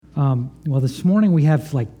Well, this morning we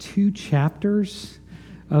have like 2 chapters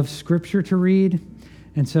of Scripture to read.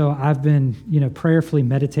 And so I've been, prayerfully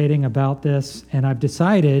meditating about this, and I've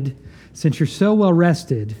decided, since you're so well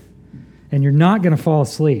rested and you're not going to fall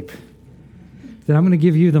asleep, that I'm going to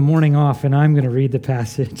give you the morning off and I'm going to read the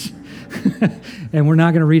passage. And we're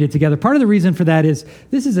not going to read it together. Part of the reason for that is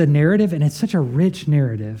this is a narrative, and it's such a rich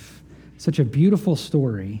narrative, such a beautiful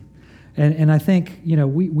story. And I think,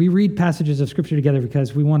 we read passages of Scripture together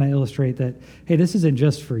because we want to illustrate that, hey, this isn't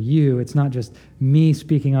just for you. It's not just me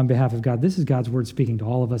speaking on behalf of God. This is God's word speaking to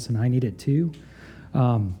all of us, and I need it too.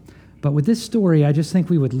 But with this story, I just think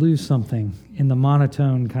we would lose something in the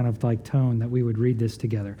monotone kind of like tone that we would read this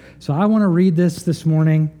together. So I want to read this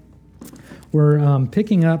morning. We're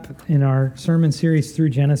picking up in our sermon series through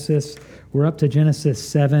Genesis. We're up to Genesis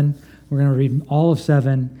 7. We're going to read all of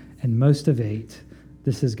 7 and most of 8.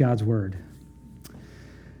 This is God's word.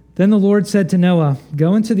 Then the Lord said to Noah,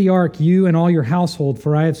 "Go into the ark, you and all your household,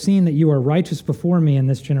 for I have seen that you are righteous before me in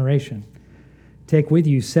this generation. Take with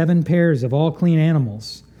you 7 pairs of all clean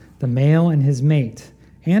animals, the male and his mate,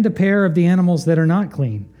 and a pair of the animals that are not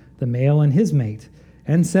clean, the male and his mate,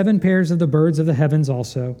 and 7 pairs of the birds of the heavens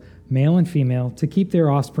also, male and female, to keep their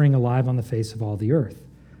offspring alive on the face of all the earth.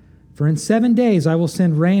 For in 7 days I will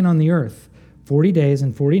send rain on the earth, 40 days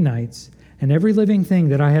and 40 nights, and every living thing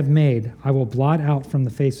that I have made I will blot out from the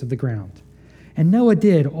face of the ground." And Noah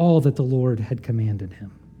did all that the Lord had commanded him.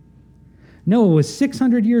 Noah was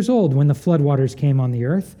 600 years old when the floodwaters came on the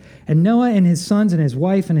earth, and Noah and his sons and his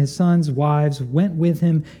wife and his sons' wives went with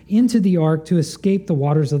him into the ark to escape the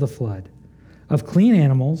waters of the flood. Of clean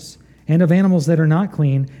animals, and of animals that are not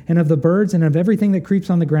clean, and of the birds and of everything that creeps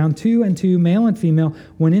on the ground, 2 and 2, male and female,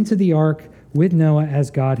 went into the ark with Noah as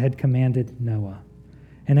God had commanded Noah.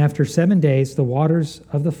 And after 7 days, the waters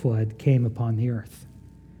of the flood came upon the earth.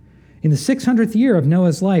 In the 600th year of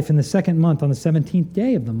Noah's life, in the 2nd month, on the 17th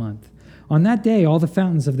day of the month, on that day all the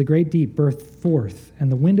fountains of the great deep burst forth, and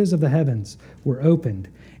the windows of the heavens were opened,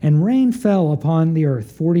 and rain fell upon the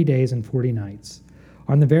earth 40 days and 40 nights.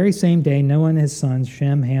 On the very same day, Noah and his sons,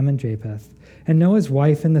 Shem, Ham, and Japheth, and Noah's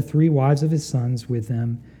wife and the 3 wives of his sons with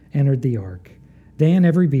them, entered the ark. They and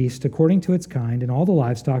every beast according to its kind, and all the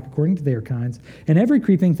livestock according to their kinds, and every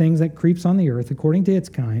creeping thing that creeps on the earth according to its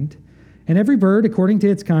kind, and every bird according to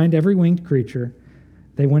its kind, every winged creature.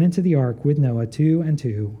 They went into the ark with Noah, 2 and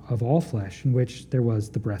 2, of all flesh, in which there was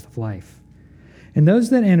the breath of life. And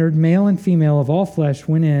those that entered, male and female of all flesh,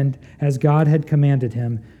 went in as God had commanded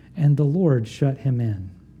him, and the Lord shut him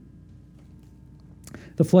in.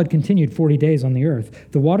 The flood continued 40 days on the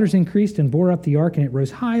earth. The waters increased and bore up the ark, and it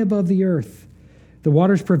rose high above the earth. The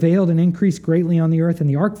waters prevailed and increased greatly on the earth, and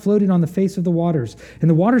the ark floated on the face of the waters. And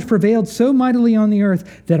the waters prevailed so mightily on the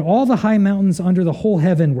earth that all the high mountains under the whole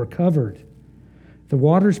heaven were covered. The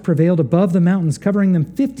waters prevailed above the mountains, covering them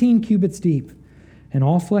 15 cubits deep. And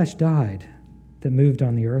all flesh died that moved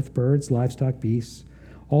on the earth, birds, livestock, beasts,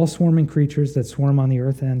 all swarming creatures that swarm on the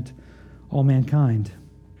earth, and all mankind.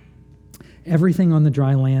 Everything on the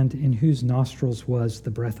dry land in whose nostrils was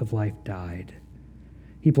the breath of life died.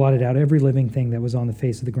 He blotted out every living thing that was on the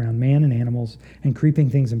face of the ground, man and animals, and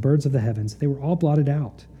creeping things and birds of the heavens. They were all blotted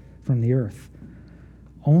out from the earth.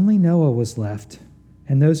 Only Noah was left,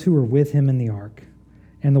 and those who were with him in the ark.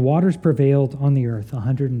 And the waters prevailed on the earth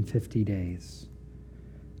 150 days.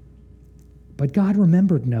 But God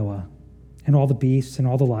remembered Noah, and all the beasts and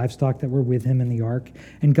all the livestock that were with him in the ark.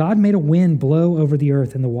 And God made a wind blow over the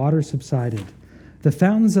earth, and the waters subsided. The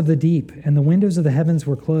fountains of the deep and the windows of the heavens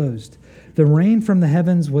were closed. The rain from the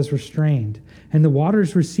heavens was restrained, and the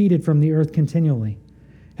waters receded from the earth continually.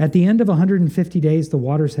 At the end of 150 days, the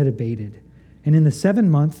waters had abated. And in the 7th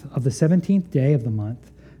month of the 17th day of the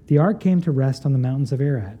month, the ark came to rest on the mountains of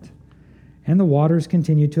Ararat. And the waters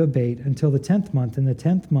continued to abate until the 10th month. In the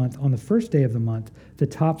 10th month, on the 1st day of the month, the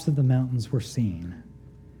tops of the mountains were seen.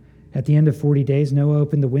 At the end of 40 days, Noah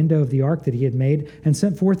opened the window of the ark that he had made and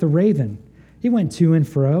sent forth a raven. It went to and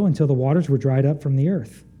fro until the waters were dried up from the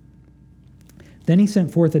earth. Then he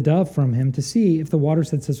sent forth a dove from him to see if the waters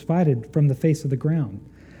had subsided from the face of the ground.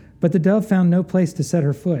 But the dove found no place to set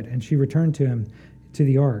her foot, and she returned to him to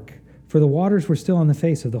the ark, for the waters were still on the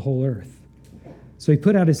face of the whole earth. So he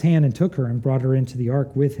put out his hand and took her and brought her into the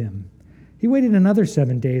ark with him. He waited another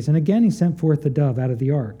 7 days, and again he sent forth the dove out of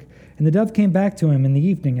the ark. And the dove came back to him in the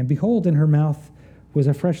evening, and behold, in her mouth was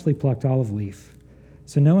a freshly plucked olive leaf.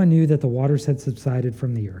 So Noah knew that the waters had subsided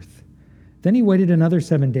from the earth. Then he waited another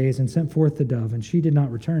 7 days and sent forth the dove, and she did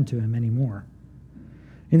not return to him any more.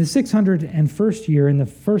 In the 601st year, in the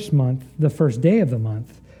 1st month, the 1st day of the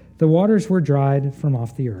month, the waters were dried from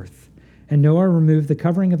off the earth. And Noah removed the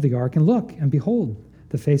covering of the ark, and look, and behold,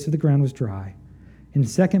 the face of the ground was dry. In the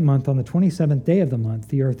second month, on the 27th day of the month,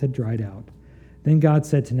 the earth had dried out. Then God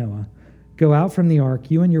said to Noah, "Go out from the ark,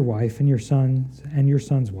 you and your wife and your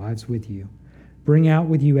sons' wives with you. Bring out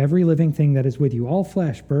with you every living thing that is with you, all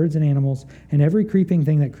flesh, birds and animals, and every creeping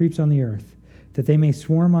thing that creeps on the earth, that they may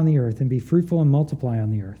swarm on the earth and be fruitful and multiply on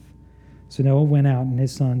the earth." So Noah went out, and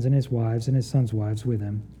his sons and his wives and his sons' wives with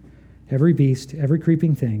him. Every beast, every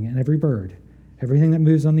creeping thing, and every bird, everything that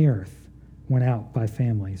moves on the earth, went out by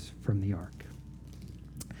families from the ark.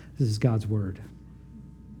 This is God's word.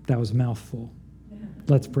 That was a mouthful.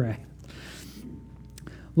 Let's pray.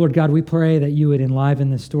 Lord God, we pray that you would enliven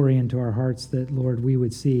this story into our hearts, that, Lord, we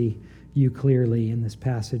would see you clearly in this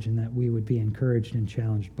passage and that we would be encouraged and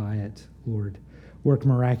challenged by it. Lord, work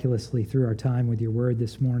miraculously through our time with your word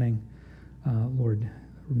this morning. Lord,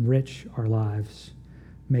 enrich our lives.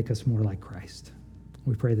 Make us more like Christ.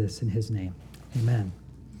 We pray this in his name. Amen.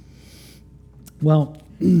 Well,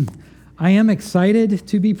 I am excited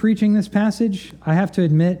to be preaching this passage. I have to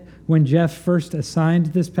admit, when Jeff first assigned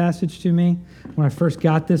this passage to me, when I first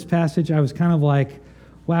got this passage, I was kind of like,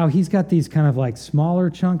 wow, he's got these kind of like smaller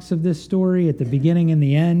chunks of this story at the beginning and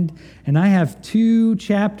the end, and I have 2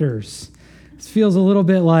 chapters. This feels a little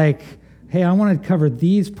bit like, hey, I want to cover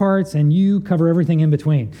these parts, and you cover everything in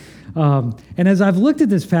between. And as I've looked at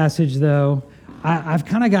this passage, though, I've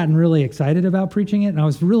kind of gotten really excited about preaching it, and I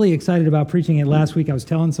was really excited about preaching it last week. I was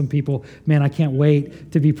telling some people, man, I can't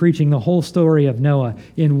wait to be preaching the whole story of Noah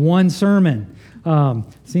in one sermon.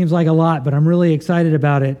 Seems like a lot, but I'm really excited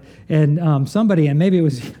about it. And somebody, and maybe it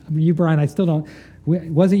was you, Brian, I still don't,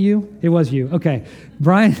 was it you? It was you. Okay.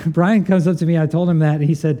 Brian comes up to me, I told him that, and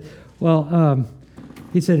he said, well,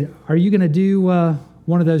 are you going to do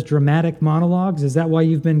one of those dramatic monologues? Is that why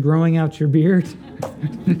you've been growing out your beard?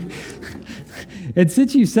 And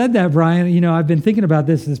since you said that, Brian, I've been thinking about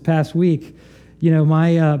this past week.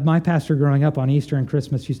 My pastor growing up on Easter and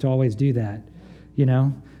Christmas used to always do that.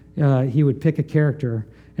 He would pick a character,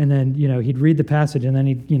 and then, he'd read the passage, and then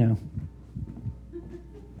he'd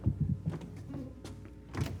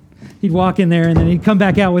walk in there, and then he'd come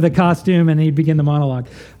back out with a costume, and he'd begin the monologue.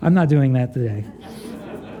 I'm not doing that today.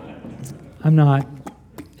 I'm not.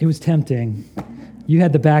 It was tempting. You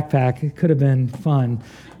had the backpack. It could have been fun.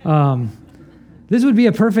 This would be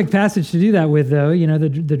a perfect passage to do that with, though.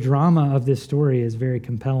 The drama of this story is very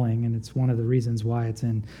compelling, and it's one of the reasons why it's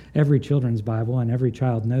in every children's Bible, and every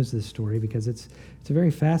child knows this story, because it's a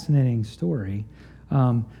very fascinating story.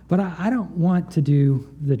 But I don't want to do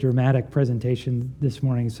the dramatic presentation this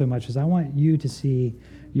morning so much as I want you to see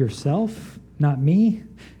yourself, not me,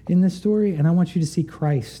 in this story, and I want you to see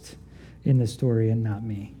Christ in this story and not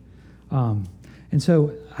me. And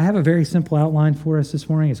so I have a very simple outline for us this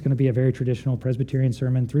morning. It's going to be a very traditional Presbyterian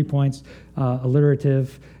sermon, 3 points,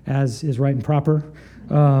 alliterative, as is right and proper.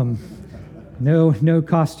 No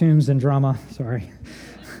costumes and drama, sorry.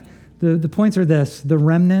 The points are this: the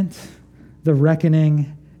remnant, the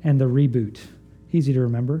reckoning, and the reboot. Easy to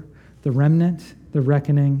remember. The remnant, the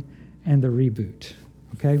reckoning, and the reboot.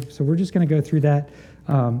 Okay, so we're just going to go through that.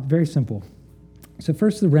 Very simple. So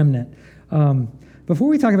first, the remnant. Before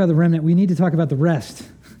we talk about the remnant, we need to talk about the rest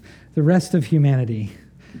of humanity,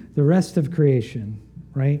 the rest of creation,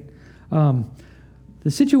 right? The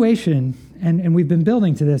situation, and we've been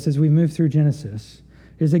building to this as we move through Genesis,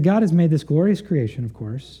 is that God has made this glorious creation, of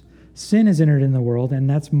course. Sin has entered in the world, and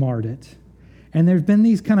that's marred it. And there's been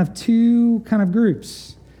these two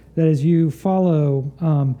groups that, as you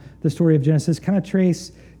follow the story of Genesis, kind of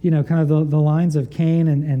trace the lines of Cain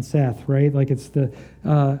and Seth, right? Like it's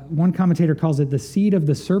one commentator calls it the seed of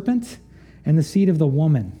the serpent and the seed of the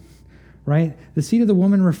woman, right? The seed of the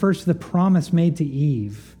woman refers to the promise made to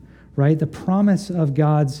Eve, right? The promise of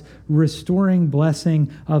God's restoring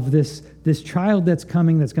blessing of this child that's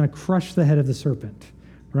coming that's going to crush the head of the serpent,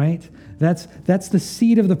 right? That's the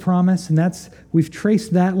seed of the promise, and we've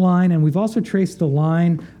traced that line, and we've also traced the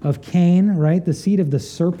line of Cain, right? The seed of the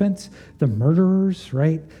serpent, the murderers,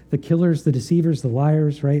 right? The killers, the deceivers, the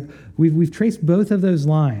liars, right? We've traced both of those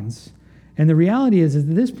lines, and the reality is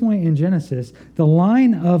at this point in Genesis, the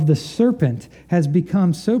line of the serpent has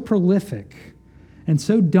become so prolific and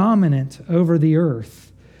so dominant over the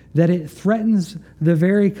earth that it threatens the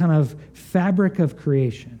very kind of fabric of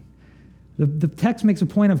creation. The text makes a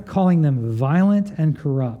point of calling them violent and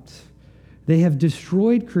corrupt. They have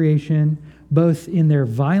destroyed creation both in their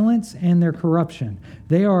violence and their corruption.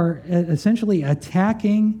 They are essentially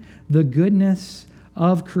attacking the goodness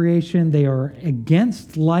of creation. They are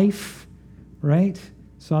against life, right?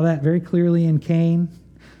 Saw that very clearly in Cain,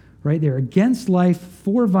 right? They're against life,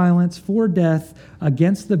 for violence, for death,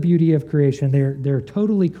 against the beauty of creation. They're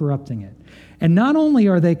totally corrupting it. And not only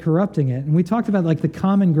are they corrupting it, and we talked about like the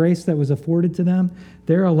common grace that was afforded to them,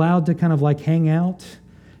 they're allowed to kind of like hang out,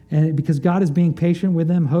 and because God is being patient with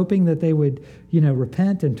them, hoping that they would,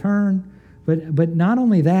 repent and turn. But not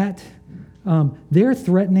only that, they're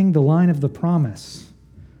threatening the line of the promise,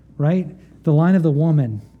 right? The line of the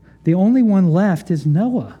woman. The only one left is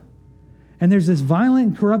Noah. And there's this violent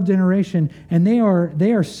and corrupt generation, and they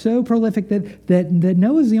are so prolific that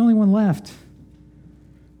Noah's the only one left.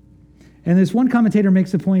 And this one commentator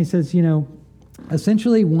makes the point, he says,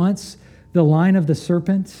 essentially once the line of the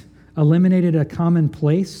serpent eliminated a common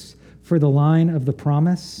place for the line of the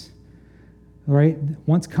promise, right?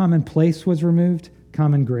 Once common place was removed,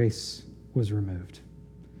 common grace was removed.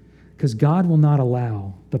 Because God will not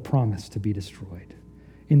allow the promise to be destroyed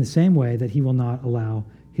in the same way that he will not allow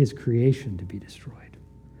his creation to be destroyed.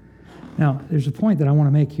 Now, there's a point that I want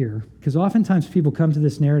to make here, because oftentimes people come to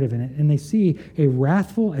this narrative and they see a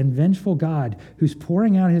wrathful and vengeful God who's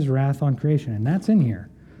pouring out his wrath on creation, and that's in here.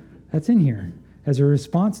 That's in here. As a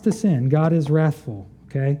response to sin, God is wrathful,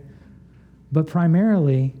 okay? But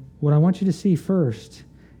primarily, what I want you to see first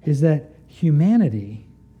is that humanity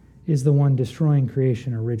is the one destroying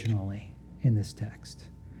creation originally in this text.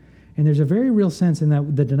 And there's a very real sense in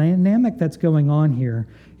that the dynamic that's going on here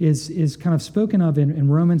is kind of spoken of in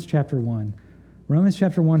Romans chapter 1. Romans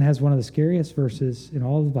chapter 1 has one of the scariest verses in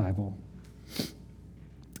all of the Bible.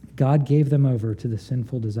 God gave them over to the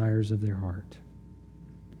sinful desires of their heart.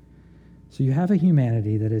 So you have a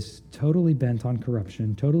humanity that is totally bent on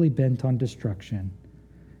corruption, totally bent on destruction,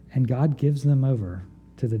 and God gives them over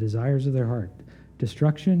to the desires of their heart.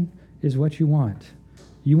 Destruction is what you want.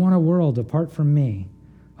 You want a world apart from me,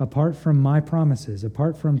 apart from my promises,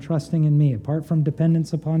 apart from trusting in me, apart from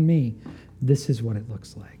dependence upon me. This is what it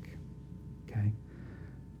looks like, okay?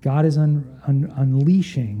 God is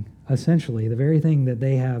unleashing, essentially, the very thing that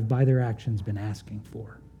they have, by their actions, been asking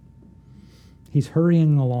for. He's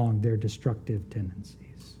hurrying along their destructive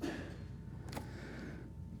tendencies.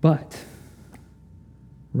 But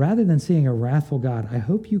rather than seeing a wrathful God, I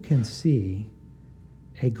hope you can see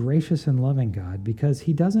a gracious and loving God, because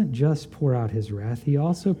he doesn't just pour out his wrath, he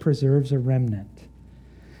also preserves a remnant.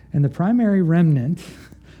 And the primary remnant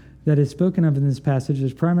that is spoken of in this passage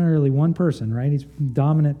is primarily one person, right? He's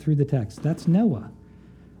dominant through the text. That's Noah.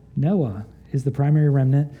 Noah is the primary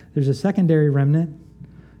remnant. There's a secondary remnant,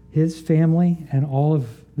 his family and all of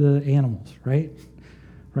the animals, right?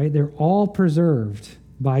 Right? They're all preserved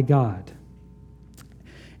by God.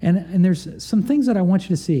 And there's some things that I want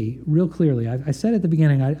you to see real clearly. I said at the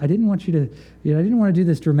beginning, I didn't want you to, I didn't want to do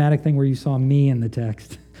this dramatic thing where you saw me in the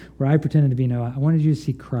text, where I pretended to be Noah. I wanted you to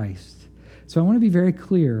see Christ. So I want to be very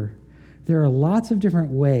clear. There are lots of different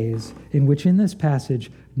ways in which in this passage,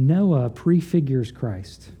 Noah prefigures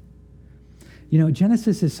Christ.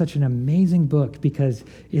 Genesis is such an amazing book because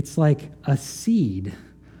it's like a seed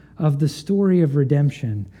of the story of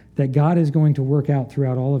redemption that God is going to work out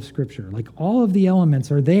throughout all of Scripture. Like all of the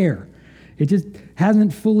elements are there. It just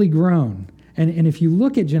hasn't fully grown. And if you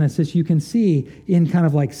look at Genesis, you can see in kind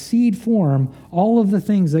of like seed form all of the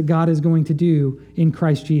things that God is going to do in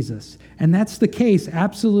Christ Jesus. And that's the case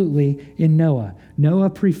absolutely in Noah. Noah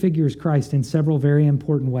prefigures Christ in several very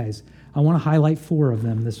important ways. I want to highlight 4 of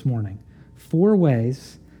them this morning. 4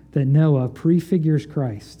 ways that Noah prefigures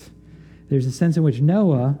Christ. There's a sense in which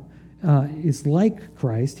Noah is like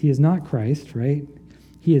Christ. He is not Christ, right?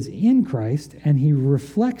 He is in Christ, and he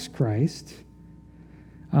reflects Christ.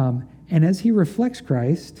 And as he reflects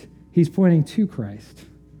Christ, he's pointing to Christ.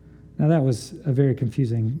 Now, that was a very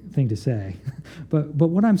confusing thing to say. But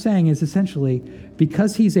what I'm saying is essentially,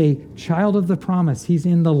 because he's a child of the promise, he's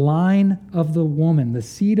in the line of the woman, the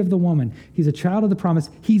seed of the woman. He's a child of the promise.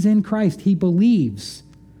 He's in Christ. He believes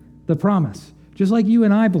the promise, just like you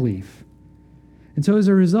and I believe. And so as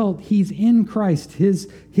a result, he's in Christ.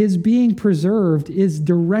 His being preserved is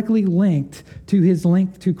directly linked to his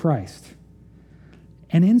link to Christ.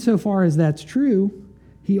 And insofar as that's true,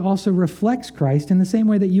 he also reflects Christ in the same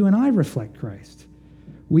way that you and I reflect Christ.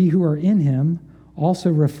 We who are in him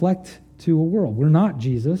also reflect to a world. We're not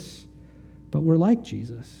Jesus, but we're like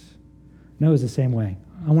Jesus. Noah's the same way.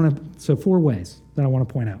 So 4 ways that I want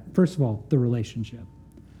to point out. First of all, the relationship.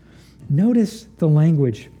 Notice the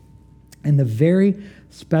language and the very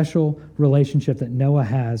special relationship that Noah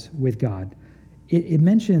has with God. It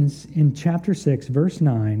mentions in chapter 6, verse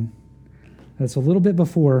 9, that's a little bit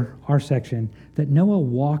before our section, that Noah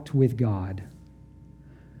walked with God.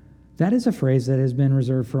 That is a phrase that has been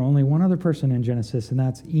reserved for only one other person in Genesis, and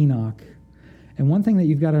that's Enoch. And one thing that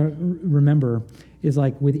you've got to remember is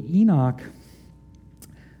like with Enoch,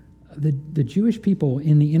 the Jewish people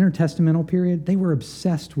in the intertestamental period, they were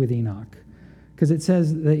obsessed with Enoch. because it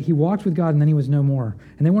says that he walked with God and then he was no more.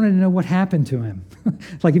 And they wanted to know what happened to him.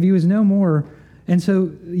 Like if he was no more. And so,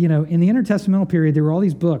 in the intertestamental period, there were all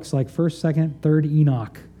these books like 1st, 2nd, 3rd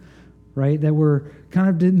Enoch, right, that were kind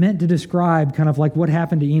of meant to describe kind of like what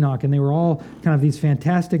happened to Enoch. And they were all kind of these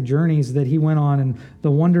fantastic journeys that he went on and the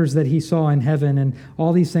wonders that he saw in heaven and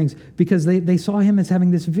all these things, because they saw him as having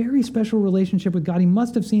this very special relationship with God. He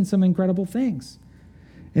must have seen some incredible things.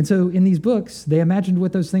 And so in these books, they imagined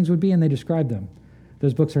what those things would be and they described them.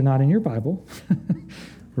 Those books are not in your Bible,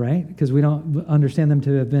 right? Because we don't understand them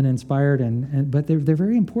to have been inspired, but they're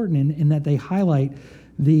very important in that they highlight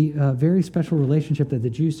the very special relationship that the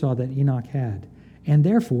Jews saw that Enoch had, and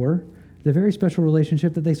therefore the very special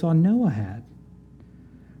relationship that they saw Noah had.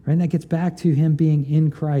 Right? And that gets back to him being in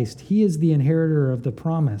Christ. He is the inheritor of the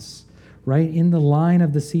promise, right? In the line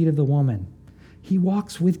of the seed of the woman. He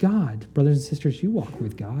walks with God. Brothers and sisters, you walk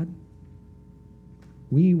with God.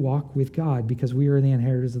 We walk with God because we are the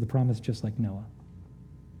inheritors of the promise just like Noah.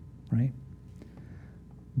 Right?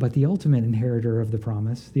 But the ultimate inheritor of the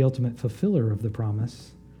promise, the ultimate fulfiller of the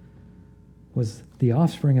promise, was the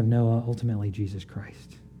offspring of Noah, ultimately Jesus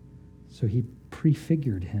Christ. So he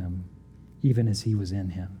prefigured him even as he was in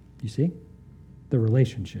him. You see? The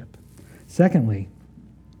relationship. Secondly,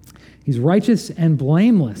 he's righteous and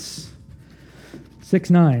blameless.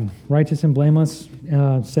 6:9, righteous and blameless.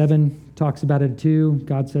 7 talks about it too.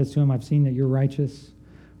 God says to him, I've seen that you're righteous,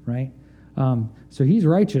 right? So he's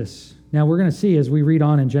righteous. Now we're going to see as we read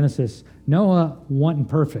on in Genesis, Noah wasn't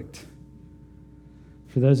perfect.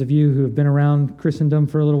 For those of you who have been around Christendom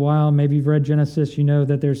for a little while, maybe you've read Genesis, you know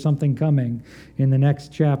that there's something coming in the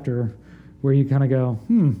next chapter where you kind of go,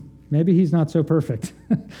 maybe he's not so perfect.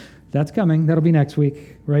 That's coming. That'll be next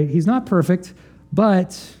week, right? He's not perfect,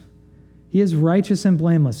 but he is righteous and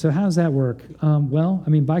blameless. So how does that work?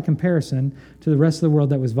 By comparison to the rest of the world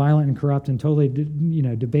that was violent and corrupt and totally,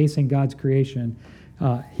 debasing God's creation,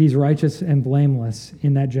 he's righteous and blameless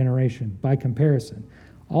in that generation by comparison.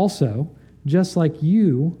 Also, just like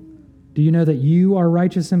you, do you know that you are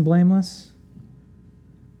righteous and blameless?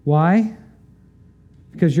 Why?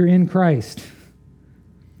 Because you're in Christ.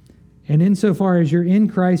 And insofar as you're in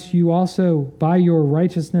Christ, you also, by your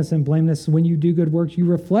righteousness and blameless, when you do good works, you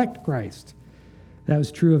reflect Christ. That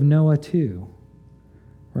was true of Noah too,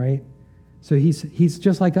 right? So he's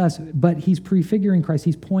just like us, but he's prefiguring Christ.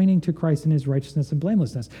 He's pointing to Christ in his righteousness and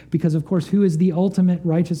blamelessness. Because, of course, who is the ultimate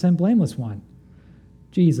righteous and blameless one?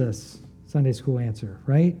 Jesus. Sunday school answer,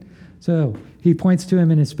 right? So he points to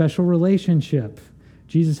him in his special relationship.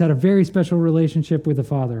 Jesus had a very special relationship with the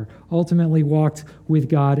Father, ultimately walked with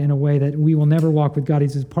God in a way that we will never walk with God.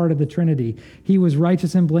 He's a part of the Trinity. He was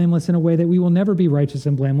righteous and blameless in a way that we will never be righteous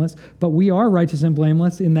and blameless, but we are righteous and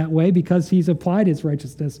blameless in that way because he's applied his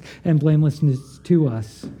righteousness and blamelessness to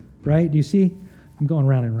us, right? Do you see? I'm going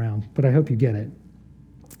round and round, but I hope you get it.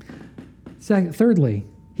 Thirdly,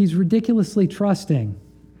 he's ridiculously trusting.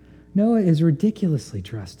 Noah is ridiculously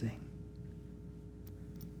trusting.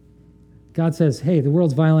 God says, hey, the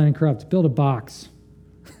world's violent and corrupt. Build a box.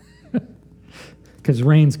 Because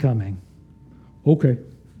rain's coming. Okay.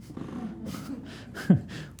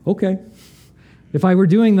 Okay. If I were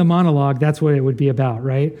doing the monologue, that's what it would be about,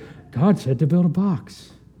 right? God said to build a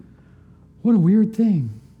box. What a weird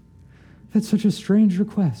thing. That's such a strange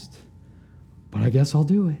request. But I guess I'll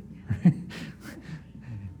do it.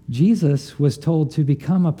 Jesus was told to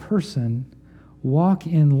become a person, walk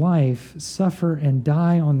in life, suffer and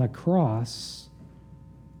die on the cross.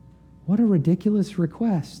 What a ridiculous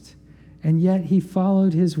request. And yet he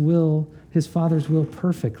followed his will, his Father's will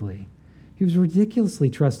perfectly. He was ridiculously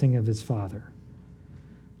trusting of his Father.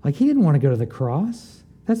 Like he didn't want to go to the cross.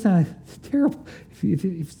 That's not terrible.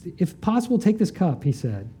 If possible, take this cup, he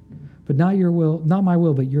said. But not your will, not my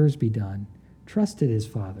will, but yours be done. Trusted his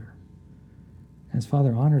Father. His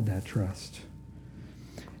Father honored that trust.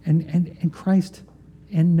 And Christ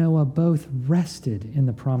and Noah both rested in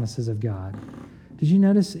the promises of God. Did you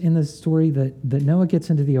notice in the story that Noah gets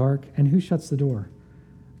into the ark, and who shuts the door?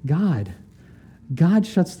 God. God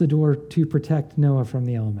shuts the door to protect Noah from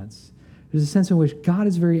the elements. There's a sense in which God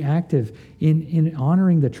is very active in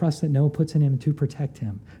honoring the trust that Noah puts in him to protect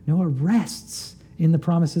him. Noah rests in the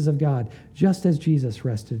promises of God, just as Jesus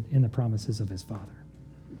rested in the promises of his Father.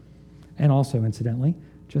 And also, incidentally,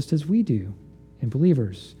 just as we do in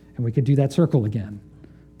believers. And we could do that circle again,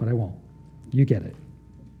 but I won't. You get it.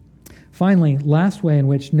 Finally, last way in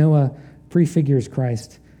which Noah prefigures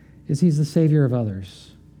Christ is he's the Savior of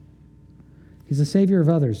others. He's the Savior of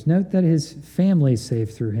others. Note that his family is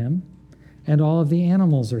saved through him, and all of the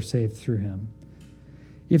animals are saved through him.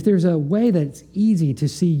 If there's a way that's easy to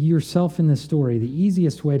see yourself in this story, the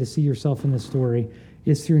easiest way to see yourself in this story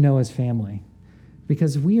is through Noah's family.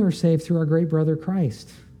 Because we are saved through our great brother Christ,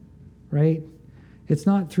 right? It's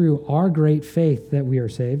not through our great faith that we are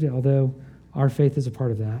saved, although our faith is a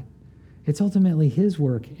part of that. It's ultimately his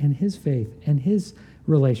work and his faith and his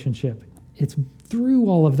relationship. It's through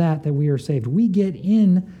all of that that we are saved. We get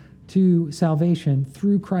in to salvation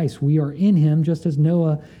through Christ. We are in him just as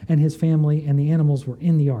Noah and his family and the animals were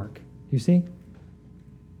in the ark. You see?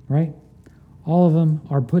 Right? All of them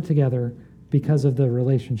are put together because of the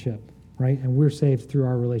relationship, right? And we're saved through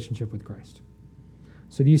our relationship with Christ.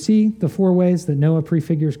 So do you see the four ways that Noah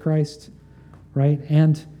prefigures Christ, right?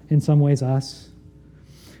 And in some ways us.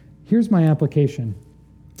 Here's my application.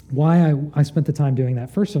 Why I spent the time doing that.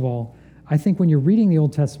 First of all, I think when you're reading the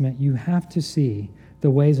Old Testament, you have to see the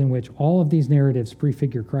ways in which all of these narratives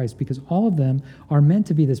prefigure Christ, because all of them are meant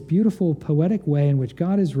to be this beautiful, poetic way in which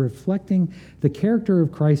God is reflecting the character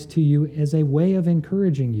of Christ to you as a way of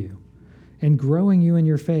encouraging you and growing you in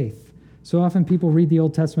your faith. So often people read the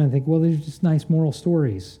Old Testament and think, well, they're just nice moral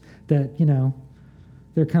stories that,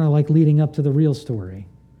 they're kind of like leading up to the real story.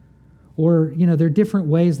 Or, there are different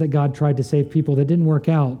ways that God tried to save people that didn't work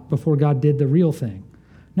out before God did the real thing.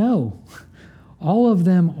 No. All of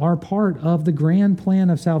them are part of the grand plan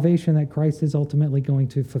of salvation that Christ is ultimately going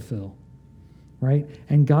to fulfill, right?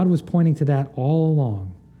 And God was pointing to that all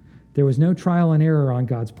along. There was no trial and error on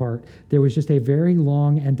God's part. There was just a very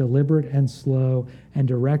long and deliberate and slow and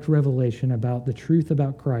direct revelation about the truth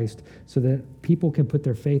about Christ so that people can put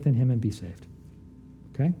their faith in him and be saved,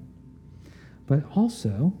 okay? But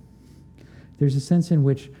also, there's a sense in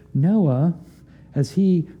which Noah, as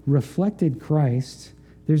he reflected Christ,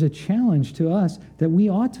 there's a challenge to us that we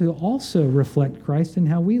ought to also reflect Christ in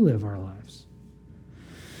how we live our lives.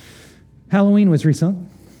 Halloween was recent,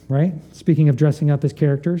 right? Speaking of dressing up as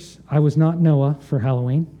characters, I was not Noah for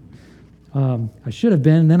Halloween. I should have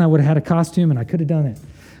been, then I would have had a costume and I could have done it.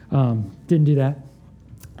 Didn't do that.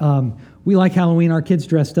 We like Halloween. Our kids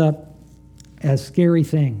dressed up as scary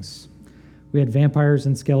things. We had vampires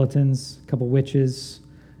and skeletons, a couple witches,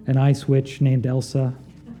 an ice witch named Elsa.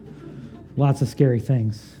 Lots of scary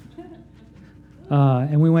things.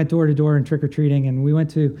 And we went door to door and trick-or-treating, and we went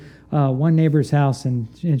to one neighbor's house, and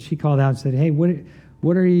she called out and said, hey,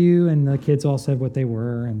 what are you? And the kids all said what they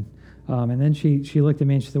were. And then she looked at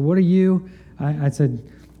me and she said, what are you? I said,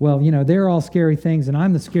 well, they're all scary things, and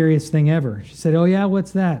I'm the scariest thing ever. She said, oh, yeah,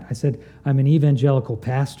 what's that? I said, I'm an evangelical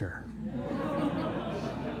pastor.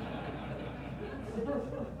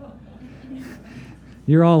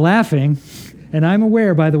 You're all laughing. And I'm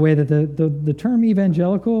aware, by the way, that the term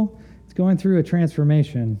evangelical is going through a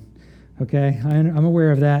transformation, okay? I'm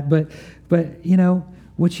aware of that. But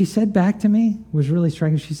what she said back to me was really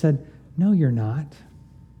striking. She said, no, you're not.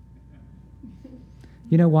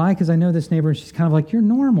 You know why? Because I know this neighbor, and she's kind of like, you're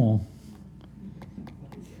normal.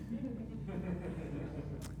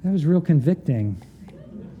 That was real convicting.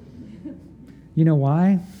 You know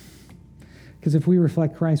why? Because if we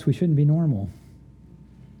reflect Christ, we shouldn't be normal.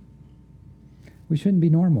 We shouldn't be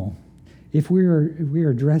normal. If we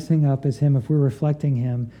are dressing up as him, if we're reflecting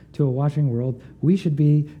him to a watching world, we should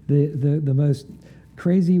be the most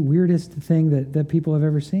crazy, weirdest thing that people have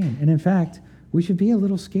ever seen. And in fact, we should be a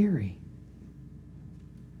little scary.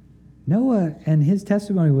 Noah and his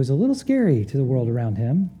testimony was a little scary to the world around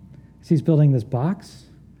him as he's building this box,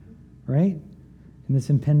 right? And this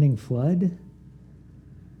impending flood.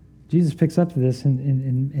 Jesus picks up to this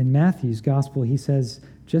in Matthew's gospel. He says,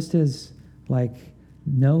 just as like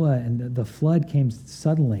Noah and the flood came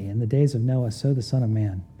suddenly in the days of Noah, so the Son of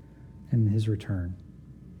Man in his return.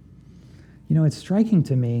 It's striking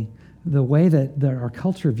to me the way that our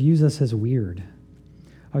culture views us as weird.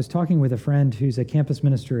 I was talking with a friend who's a campus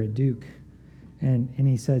minister at Duke, and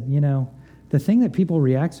he said, the thing that people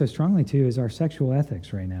react so strongly to is our sexual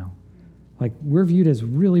ethics right now. Like, we're viewed as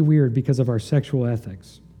really weird because of our sexual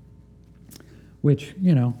ethics, which,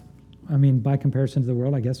 by comparison to the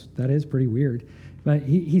world, I guess that is pretty weird. But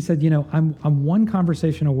he said, I'm one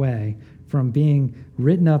conversation away from being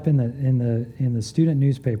written up in the student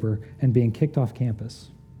newspaper and being kicked off campus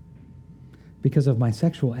because of my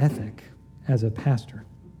sexual ethic as a pastor.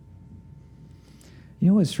 You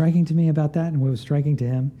know what's striking to me about that and what was striking to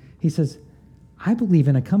him? He says, I believe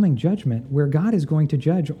in a coming judgment where God is going to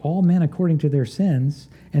judge all men according to their sins,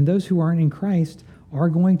 and those who aren't in Christ are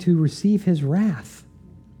going to receive his wrath.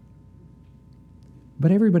 But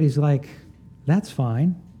everybody's like, that's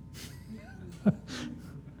fine.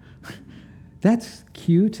 That's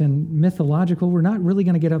cute and mythological. We're not really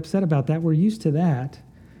going to get upset about that. We're used to that,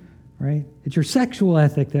 right? It's your sexual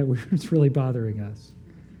ethic that's really bothering us.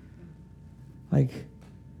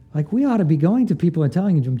 Like we ought to be going to people and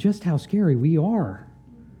telling them just how scary we are.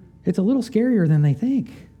 It's a little scarier than they think.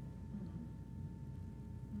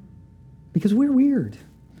 Because we're weird.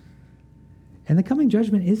 And the coming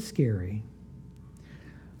judgment is scary.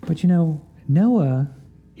 But Noah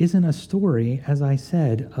isn't a story, as I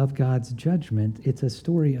said, of God's judgment. It's a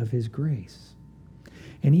story of his grace.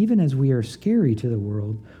 And even as we are scary to the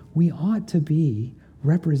world, we ought to be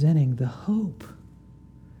representing the hope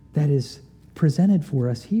that is presented for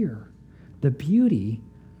us here. The beauty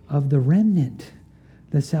of the remnant,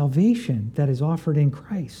 the salvation that is offered in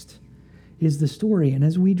Christ is the story. And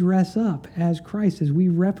as we dress up as Christ, as we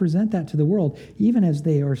represent that to the world, even as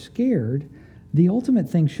they are scared, the ultimate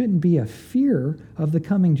thing shouldn't be a fear of the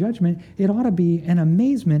coming judgment. It ought to be an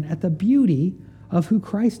amazement at the beauty of who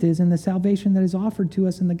Christ is and the salvation that is offered to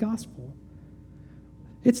us in the gospel.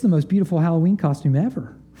 It's the most beautiful Halloween costume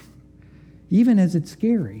ever, even as it's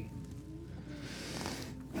scary.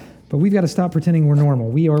 But we've got to stop pretending we're normal.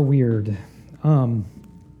 We are weird.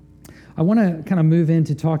 I want to kind of move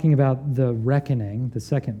into talking about the reckoning, the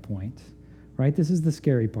second point, right? This is the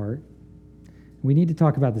scary part. We need to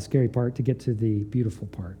talk about the scary part to get to the beautiful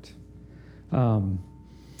part.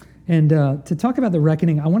 To talk about the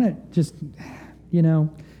reckoning, I want to just,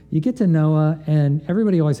 you get to Noah, and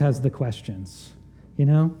everybody always has the questions,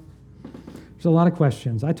 There's a lot of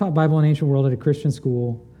questions. I taught Bible and Ancient World at a Christian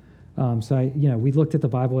school, so we looked at the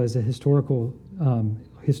Bible as a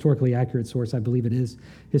historically accurate source. I believe it is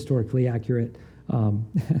historically accurate.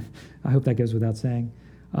 I hope that goes without saying.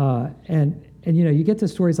 And you get to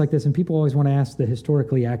stories like this, and people always want to ask the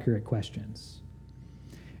historically accurate questions.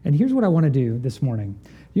 And here's what I want to do this morning.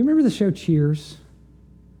 You remember the show Cheers?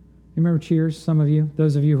 You remember Cheers, some of you?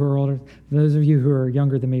 Those of you who are older. Those of you who are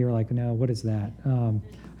younger than me are like, no, what is that?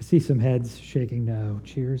 I see some heads shaking. No,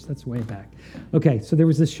 Cheers, that's way back. Okay, so there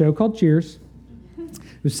was this show called Cheers. It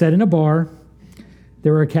was set in a bar.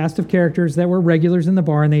 There were a cast of characters that were regulars in the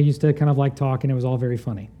bar, and they used to kind of like talk, and it was all very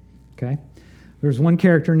funny. Okay? There was one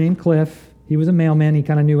character named Cliff. He was a mailman. He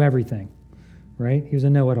kind of knew everything, right? He was a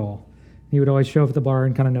know-it-all. He would always show up at the bar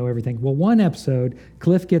and kind of know everything. Well, one episode,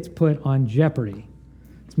 Cliff gets put on Jeopardy.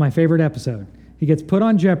 It's my favorite episode. He gets put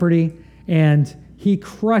on Jeopardy, and he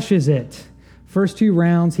crushes it. First 2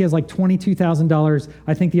 rounds, he has like $22,000.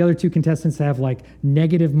 I think the other 2 contestants have like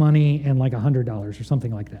negative money and like $100 or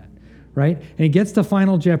something like that, right? And he gets to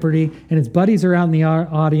Final Jeopardy, and his buddies are out in the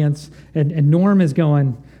audience, and Norm's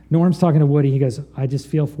talking to Woody. He goes, I just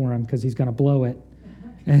feel for him because he's going to blow it.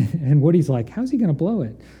 And Woody's like, how's he going to blow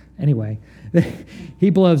it? Anyway,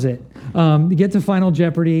 he blows it. You get to Final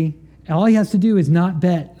Jeopardy. All he has to do is not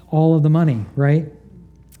bet all of the money, right?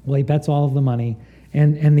 Well, he bets all of the money.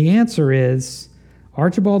 And the answer is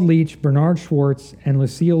Archibald Leach, Bernard Schwartz, and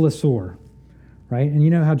Lucille Lesor, right? And you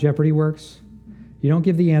know how Jeopardy works? You don't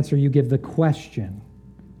give the answer, you give the question,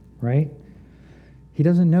 right? He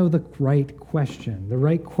doesn't know the right question. The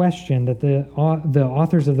right question that the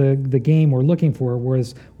authors of the game were looking for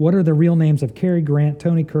was, what are the real names of Cary Grant,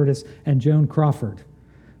 Tony Curtis, and Joan Crawford?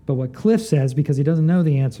 But what Cliff says, because he doesn't know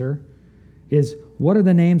the answer, is, what are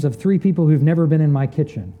the names of 3 people who've never been in my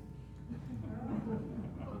kitchen?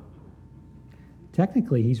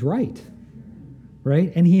 Technically, he's right?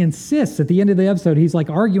 And he insists at the end of the episode, he's like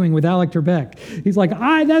arguing with Alec Trebek. He's like,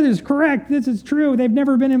 that is correct. This is true. They've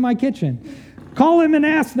never been in my kitchen. Call him and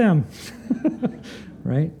ask them.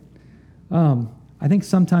 Right? I think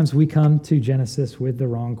sometimes we come to Genesis with the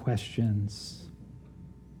wrong questions.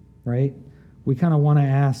 Right? We kind of want to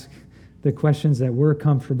ask the questions that we're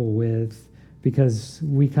comfortable with because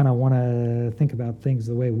we kind of want to think about things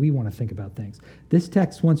the way we want to think about things. This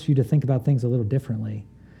text wants you to think about things a little differently.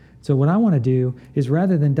 So what I want to do is,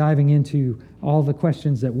 rather than diving into all the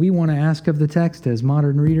questions that we want to ask of the text as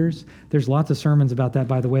modern readers, there's lots of sermons about that,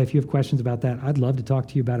 by the way. If you have questions about that, I'd love to talk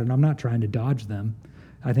to you about it, and I'm not trying to dodge them.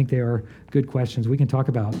 I think they are good questions. We can talk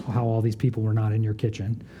about how all these people were not in your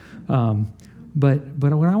kitchen. But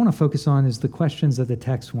what I want to focus on is the questions that the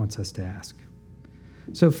text wants us to ask.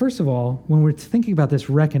 So first of all, when we're thinking about this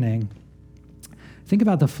reckoning, think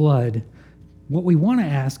about the flood. What we want to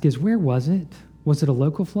ask is, where was it? Was it a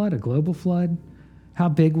local flood, a global flood? How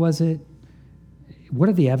big was it? What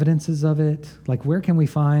are the evidences of it? Like, where can we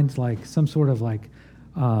find like some sort of like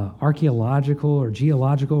archaeological or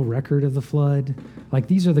geological record of the flood? Like,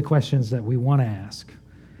 these are the questions that we want to ask,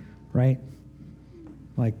 right?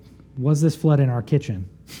 Like, was this flood in our kitchen?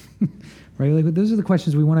 Right? Like, those are the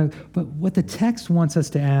questions we want to, but what the text wants us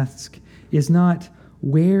to ask is not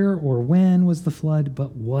where or when was the flood,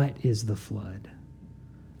 but what is the flood?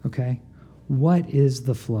 Okay? What is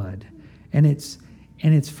the flood? And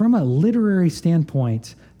it's from a literary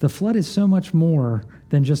standpoint, The flood is so much more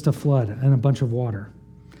than just a flood and a bunch of water.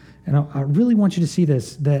 And I really want you to see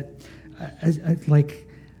this, that like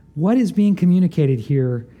what is being communicated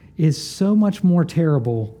here is so much more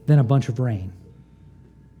terrible than a bunch of rain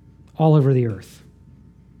all over the earth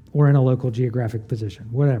or in a local geographic position,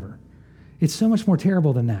 whatever. It's so much more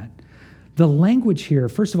terrible than that. The language here,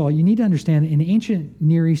 first of all, you need to understand in ancient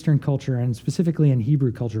Near Eastern culture, and specifically in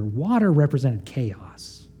Hebrew culture, water represented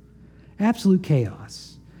chaos, absolute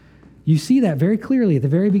chaos. You see that very clearly at the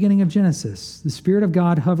very beginning of Genesis. The Spirit of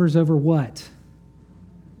God hovers over what?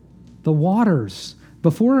 The waters.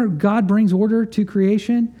 Before God brings order to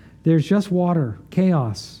creation, there's just water,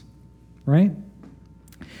 chaos, right?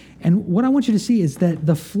 And what I want you to see is that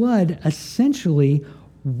the flood essentially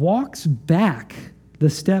walks back the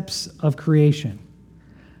steps of creation.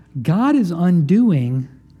 God is undoing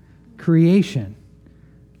creation,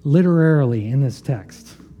 literally, in this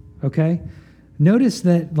text, okay? Notice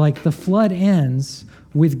that like the flood ends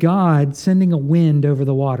with God sending a wind over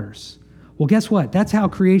the waters. Well, guess what? That's how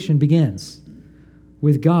creation begins.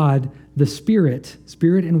 With God, the Spirit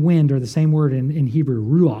and wind are the same word in Hebrew,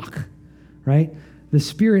 ruach, right? The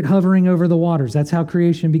Spirit hovering over the waters. That's how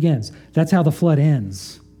creation begins. That's how the flood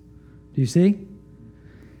ends. Do you see?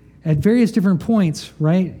 At various different points,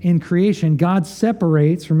 right, in creation, God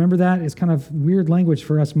separates, remember that? It's kind of weird language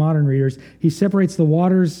for us modern readers. He separates the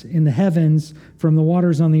waters in the heavens from the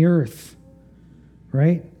waters on the earth,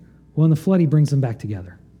 right? Well, in the flood, he brings them back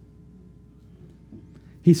together.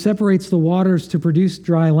 He separates the waters to produce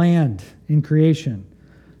dry land in creation.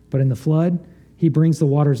 But in the flood, he brings the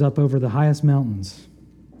waters up over the highest mountains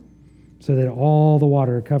so that all the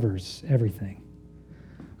water covers everything.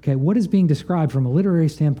 Okay, what is being described from a literary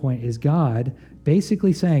standpoint is God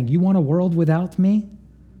basically saying, you want a world without me?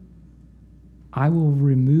 I will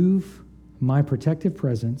remove my protective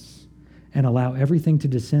presence and allow everything to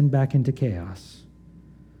descend back into chaos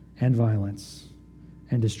and violence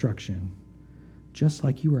and destruction, just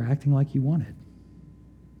like you were acting like you wanted.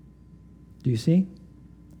 Do you see?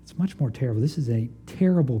 It's much more terrible. This is a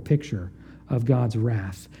terrible picture of God's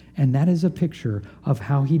wrath, and that is a picture of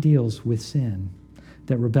how he deals with sin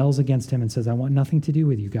that rebels against him and says, I want nothing to do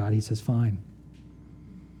with you, God. He says, fine.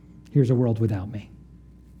 Here's a world without me.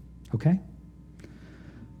 Okay?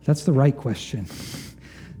 That's the right question.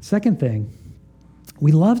 Second thing,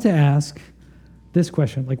 we love to ask this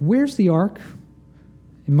question, like, where's the ark?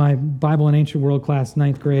 In my Bible and Ancient World class,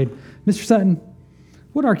 9th grade, Mr. Sutton,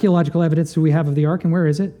 what archaeological evidence do we have of the ark and where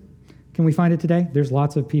is it? Can we find it today? There's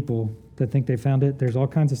lots of people that think they found it. There's all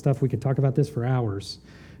kinds of stuff. We could talk about this for hours.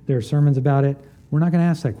 There are sermons about it. We're not going to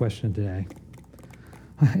ask that question today.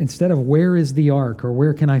 Instead of where is the ark or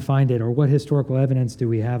where can I find it or what historical evidence do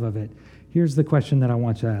we have of it, here's the question that I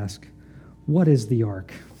want to ask. What is the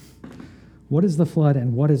ark? What is the flood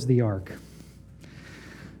and what is the ark?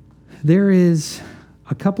 There is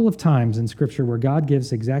a couple of times in Scripture where God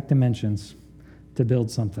gives exact dimensions to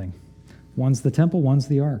build something. One's the temple, one's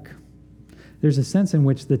the ark. There's a sense in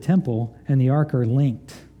which the temple and the ark are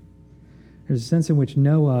linked. There's a sense in which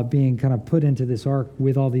Noah, being kind of put into this ark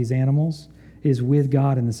with all these animals, is with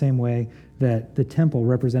God in the same way that the temple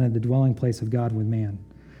represented the dwelling place of God with man.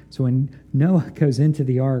 So when Noah goes into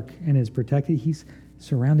the ark and is protected, he's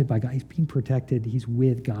surrounded by God. He's being protected. He's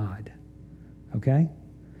with God. Okay?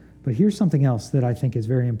 But here's something else that I think is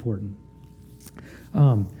very important.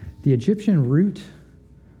 The Egyptian root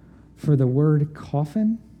for the word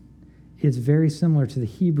coffin is very similar to the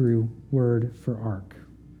Hebrew word for ark.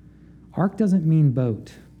 Ark doesn't mean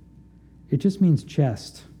boat. It just means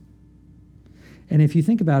chest. And if you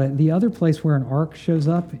think about it, the other place where an ark shows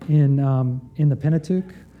up in the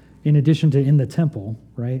Pentateuch, in addition to in the temple,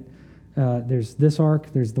 right? There's this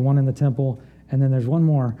ark, there's the one in the temple, and then there's one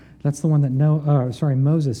more. That's the one that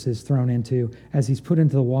Moses is thrown into as he's put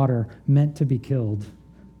into the water, meant to be killed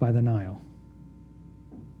by the Nile.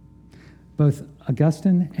 Both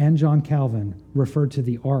Augustine and John Calvin referred to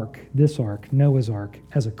the ark, this ark, Noah's ark,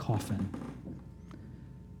 as a coffin.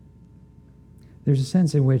 There's a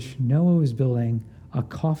sense in which Noah was building a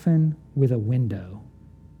coffin with a window,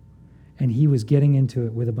 and he was getting into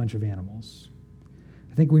it with a bunch of animals.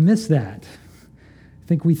 I think we miss that. I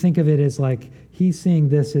think we think of it as like he's seeing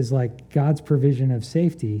this as like God's provision of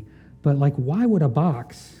safety, but like why would a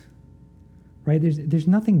box, right? There's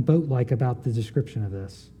nothing boat-like about the description of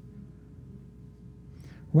this.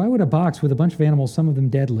 Why would a box with a bunch of animals, some of them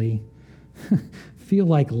deadly, feel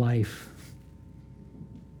like life?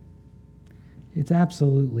 It's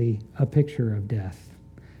absolutely a picture of death.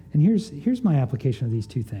 And here's my application of these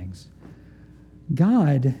two things.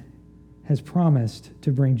 God has promised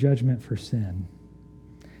to bring judgment for sin.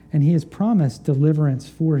 and he has promised deliverance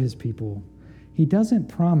for his people. He doesn't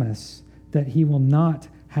promise that he will not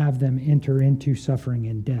have them enter into suffering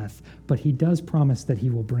and death, but he does promise that he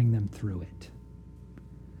will bring them through it.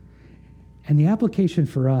 And the application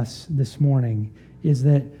for us this morning is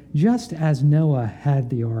that just as Noah had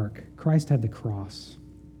the ark, Christ had the cross.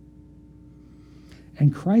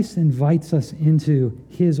 And Christ invites us into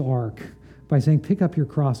his ark by saying, pick up your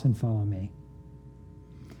cross and follow me.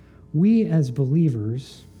 We as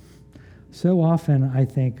believers, so often, I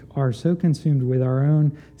think, are so consumed with our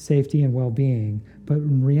own safety and well-being, but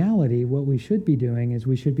in reality, what we should be doing is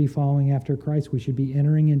we should be following after Christ. We should be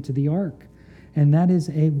entering into the ark, and that is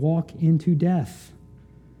a walk into death.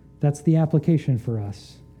 That's the application for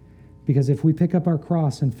us, because if we pick up our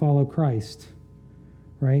cross and follow Christ,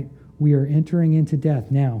 right, we are entering into death.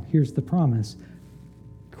 Now, here's the promise.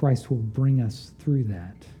 Christ will bring us through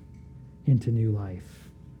that into new life.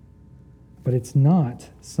 But it's not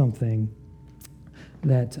something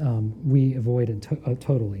that we avoid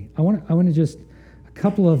totally. I want to just a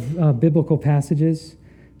couple of biblical passages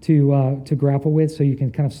to grapple with, so you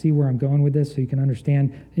can kind of see where I'm going with this, so you can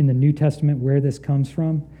understand in the New Testament where this comes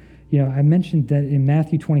from. You know, I mentioned that in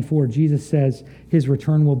Matthew 24, Jesus says his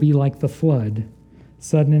return will be like the flood,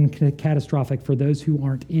 sudden and catastrophic for those who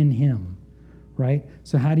aren't in him, right?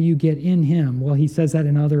 So how do you get in him? Well, he says that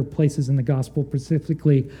in other places in the gospel,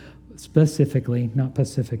 specifically, not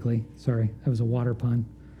pacifically. Sorry, that was a water pun.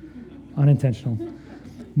 Unintentional.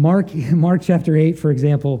 Mark chapter 8, for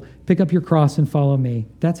example, pick up your cross and follow me.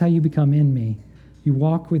 That's how you become in me. You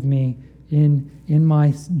walk with me in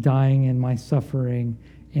my dying and my suffering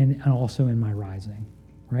and also in my rising,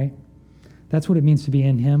 right? That's what it means to be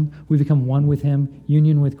in him. We become one with him,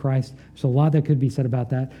 union with Christ. There's a lot that could be said about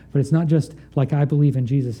that, but it's not just like I believe in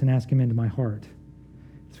Jesus and ask him into my heart.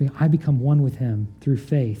 I become one with him through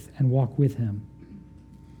faith and walk with him,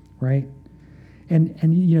 right? And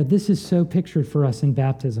you know, this is so pictured for us in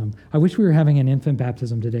baptism. I wish we were having an infant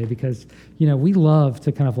baptism today because, you know, we love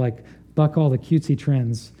to kind of like buck all the cutesy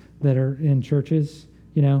trends that are in churches,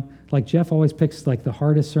 you know? Like Jeff always picks like the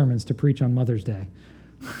hardest sermons to preach on Mother's Day,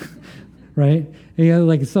 right? And, you know,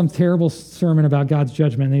 like some terrible sermon about God's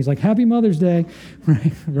judgment, and he's like, Happy Mother's Day,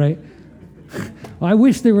 right? I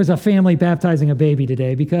wish there was a family baptizing a baby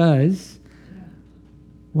today because,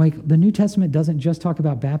 like, the New Testament doesn't just talk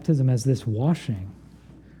about baptism as this washing,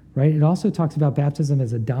 right? It also talks about baptism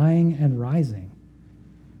as a dying and rising,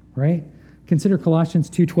 right? Consider Colossians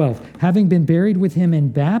 2:12. Having been buried with him in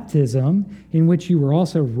baptism, in which you were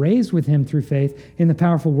also raised with him through faith in the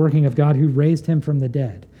powerful working of God who raised him from the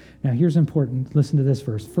dead. Now, here's important. Listen to this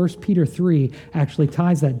verse. 1 Peter 3 actually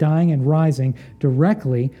ties that dying and rising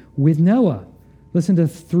directly with Noah. Listen to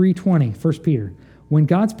 3:20, 1 Peter. When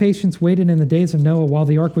God's patience waited in the days of Noah while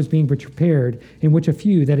the ark was being prepared, in which a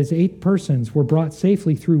few, that is 8 persons, were brought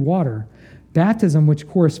safely through water, baptism, which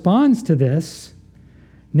corresponds to this,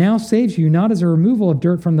 now saves you not as a removal of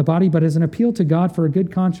dirt from the body, but as an appeal to God for a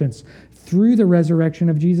good conscience through the resurrection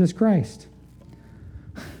of Jesus Christ.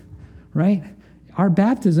 Right? Our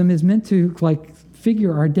baptism is meant to like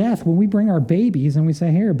figure our death. When we bring our babies and we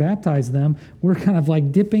say, here, baptize them, we're kind of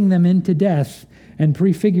like dipping them into death and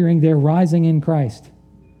prefiguring their rising in Christ.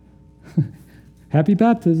 Happy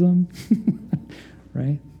baptism.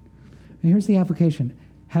 Right? And here's the application.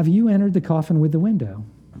 Have you entered the coffin with the window?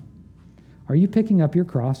 Are you picking up your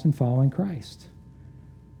cross and following Christ?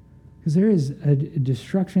 Because there is a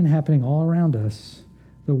destruction happening all around us.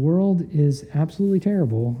 The world is absolutely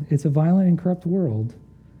terrible. It's a violent and corrupt world,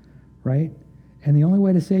 right? And the only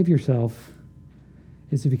way to save yourself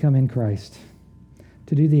is to become in Christ,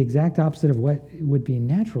 to do the exact opposite of what would be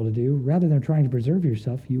natural to do. Rather than trying to preserve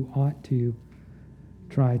yourself, you ought to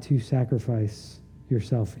try to sacrifice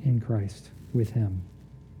yourself in Christ with him.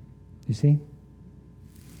 You see?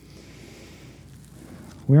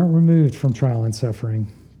 We aren't removed from trial and suffering,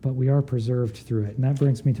 but we are preserved through it. And that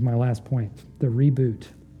brings me to my last point, the reboot.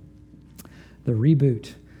 The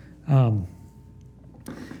reboot.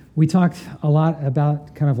 We talked a lot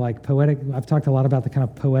about kind of like poetic, I've talked a lot about the kind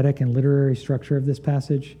of poetic and literary structure of this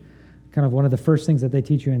passage. Kind of one of the first things that they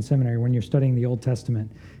teach you in seminary when you're studying the Old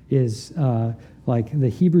Testament is like the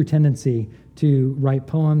Hebrew tendency to write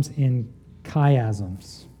poems in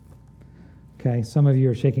chiasms. Okay, some of you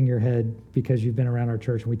are shaking your head because you've been around our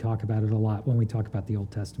church and we talk about it a lot when we talk about the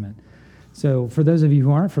Old Testament. So for those of you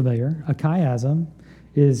who aren't familiar, a chiasm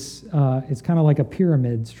is it's kind of like a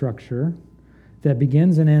pyramid structure that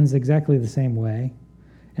begins and ends exactly the same way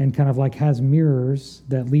and kind of like has mirrors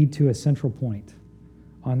that lead to a central point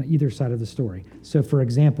on either side of the story. So for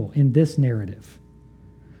example, in this narrative,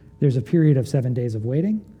 there's a period of 7 days of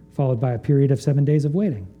waiting followed by a period of 7 days of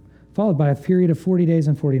waiting. followed by a period of 40 days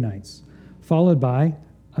and 40 nights, followed by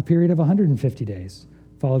a period of 150 days,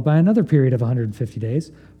 followed by another period of 150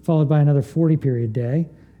 days, followed by another 40-period day,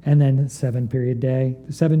 and then a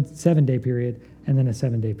 7-day period, and then a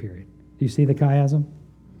 7-day period. Do you see the chiasm?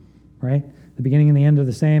 Right? The beginning and the end are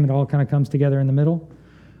the same. It all kind of comes together in the middle.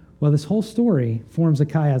 Well, this whole story forms a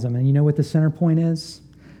chiasm, and you know what the center point is?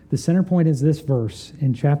 The center point is this verse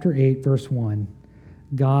in chapter 8, verse 1.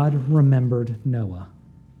 God remembered Noah.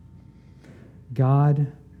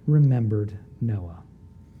 God remembered Noah.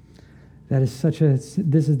 That is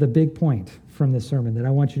this is the big point from this sermon that I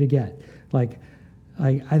want you to get. Like,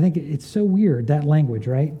 I think it's so weird, that language,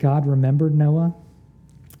 right? God remembered Noah.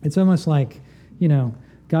 It's almost like,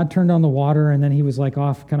 God turned on the water and then he was like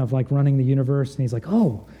off kind of like running the universe and he's like,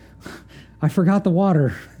 oh, I forgot the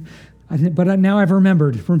water. But now I've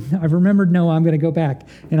remembered. I've remembered Noah. I'm going to go back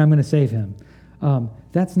and I'm going to save him.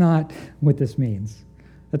 That's not what this means.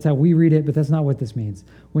 That's how we read it, but that's not what this means.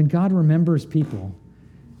 When God remembers people,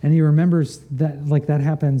 and he remembers that, like that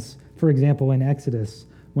happens, for example, in Exodus,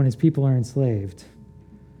 when his people are enslaved,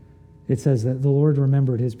 it says that the Lord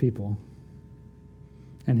remembered his people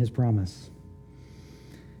and his promise.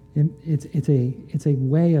 It's a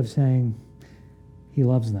way of saying he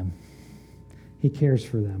loves them. He cares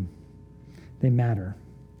for them. They matter.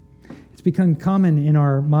 It's become common in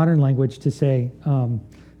our modern language to say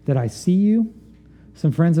that I see you.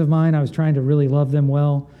 Some friends of mine, I was trying to really love them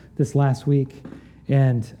well this last week,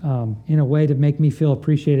 and in a way to make me feel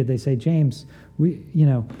appreciated, they say, James,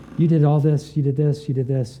 you did all this, you did this, you did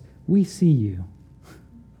this. We see you.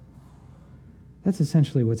 That's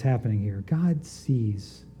essentially what's happening here. God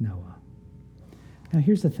sees Noah. Now,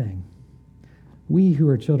 here's the thing. We who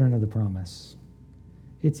are children of the promise,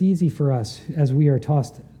 it's easy for us as we are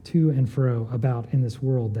tossed to and fro about in this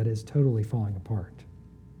world that is totally falling apart,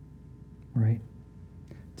 right?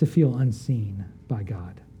 To feel unseen by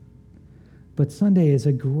God. But Sunday is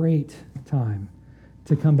a great time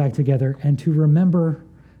to come back together and to remember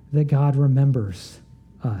that God remembers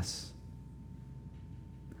us.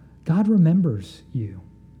 God remembers you.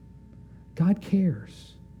 God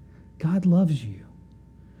cares. God loves you.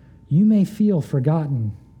 You may feel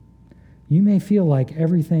forgotten. You may feel like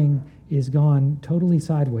everything is gone totally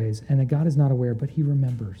sideways and that God is not aware, but he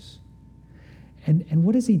remembers. And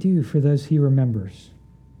what does he do for those he remembers?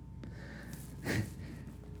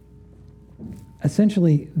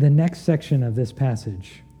 Essentially, the next section of this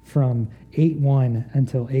passage, from 8:1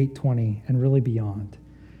 until 8:20 and really beyond,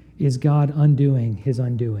 is God undoing his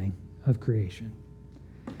undoing of creation.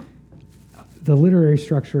 The literary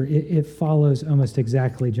structure, it follows almost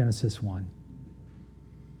exactly Genesis 1.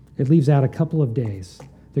 It leaves out a couple of days,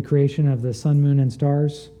 the creation of the sun, moon, and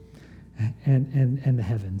stars, and the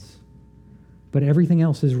heavens. But everything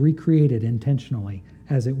else is recreated intentionally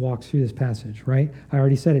as it walks through this passage, right? I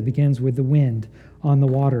already said it begins with the wind on the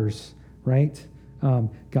waters, right?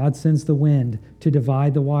 God sends the wind to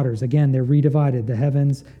divide the waters. Again, they're redivided, the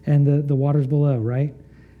heavens and the waters below, right?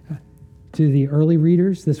 To the early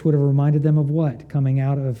readers, this would have reminded them of what? Coming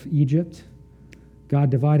out of Egypt, God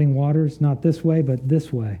dividing waters, not this way, but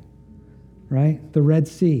this way, right? The Red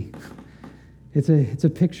Sea. It's a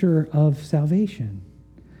picture of salvation.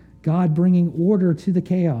 God bringing order to the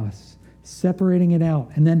chaos, separating it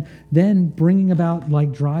out, and then bringing about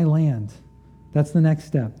like dry land. That's the next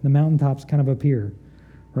step. The mountaintops kind of appear,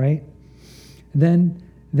 right? Then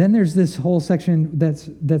there's this whole section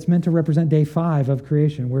that's meant to represent day 5 of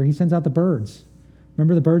creation, where he sends out the birds.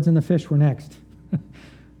 Remember, the birds and the fish were next,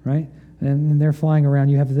 right? And they're flying around.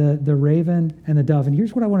 You have the raven and the dove. And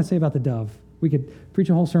here's what I want to say about the dove. We could preach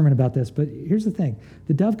a whole sermon about this, but here's the thing.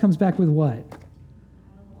 The dove comes back with what?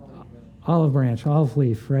 Olive branch, olive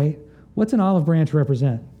leaf, right? What's an olive branch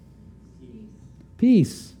represent?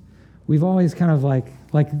 Peace. We've always kind of like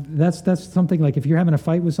that's something like if you're having a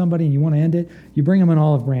fight with somebody and you want to end it, you bring them an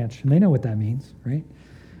olive branch, and they know what that means, right?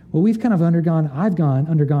 Well, we've kind of undergone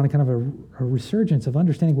a kind of a resurgence of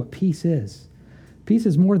understanding what peace is. Peace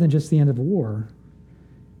is more than just the end of a war.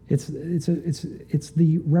 It's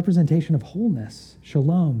the representation of wholeness.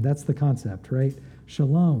 Shalom, that's the concept, right?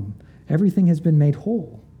 Shalom. Everything has been made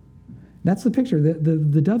whole. That's the picture.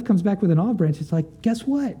 The dove comes back with an olive branch. It's like, guess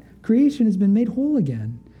what? Creation has been made whole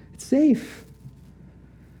again. It's safe.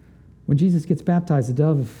 When Jesus gets baptized, the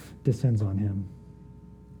dove descends on him,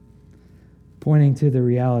 pointing to the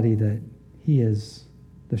reality that he is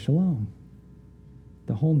the shalom,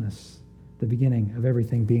 the wholeness, the beginning of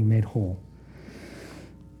everything being made whole.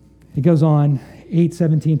 It goes on,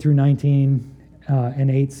 8:17 through 19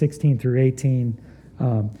 and 8:16 through 18.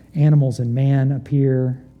 Animals and man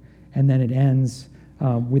appear, and then it ends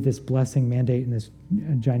with this blessing mandate and this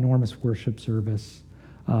ginormous worship service,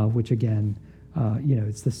 which again,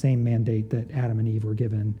 it's the same mandate that Adam and Eve were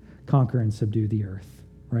given: conquer and subdue the earth,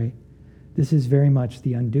 right? This is very much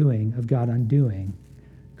the undoing of God undoing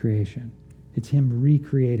creation. It's him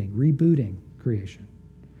recreating, rebooting creation.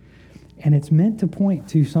 And it's meant to point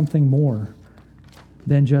to something more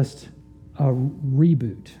than just a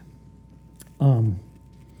reboot.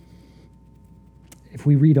 If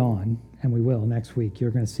we read on, and we will next week,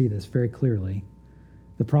 you're going to see this very clearly.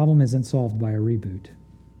 The problem isn't solved by a reboot,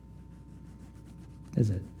 is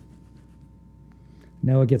it?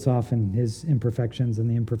 Noah gets off and his imperfections and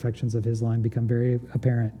the imperfections of his line become very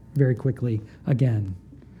apparent very quickly again,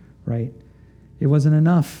 right? It wasn't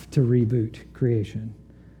enough to reboot creation.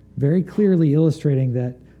 Very clearly illustrating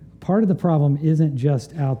that part of the problem isn't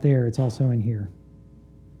just out there, it's also in here.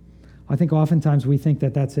 I think oftentimes we think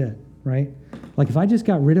that that's it, right? Like if I just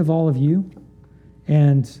got rid of all of you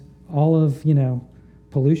and all of,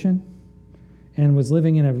 pollution and was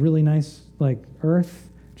living in a really nice, earth,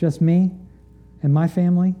 just me and my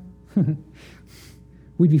family,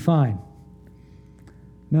 we'd be fine.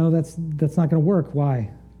 No, that's not going to work. Why?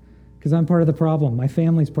 Because I'm part of the problem. My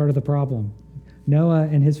family's part of the problem. Noah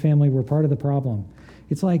and his family were part of the problem.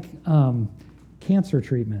 It's like cancer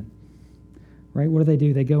treatment, right? What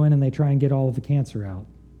do? They go in and they try and get all of the cancer out.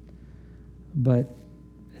 But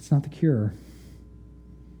it's not the cure.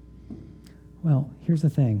 Well, here's the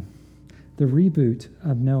thing. The reboot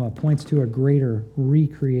of Noah points to a greater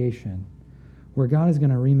recreation where God is going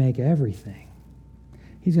to remake everything.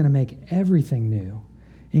 He's going to make everything new,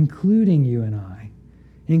 including you and I,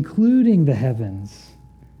 including the heavens,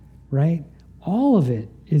 right? All of it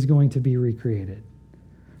is going to be recreated,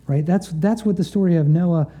 right? That's what the story of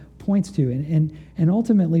Noah points to. And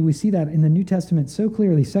ultimately, we see that in the New Testament so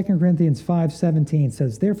clearly. 2 Corinthians 5:17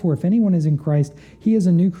 says, "Therefore, if anyone is in Christ, he is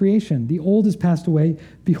a new creation. The old has passed away.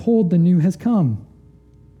 Behold, the new has come."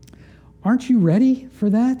 Aren't you ready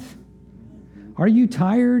for that? Are you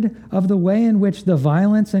tired of the way in which the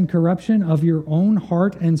violence and corruption of your own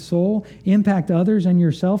heart and soul impact others and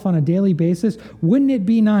yourself on a daily basis? Wouldn't it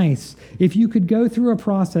be nice if you could go through a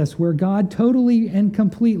process where God totally and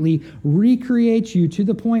completely recreates you to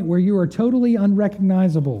the point where you are totally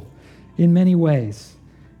unrecognizable in many ways,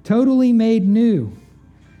 totally made new?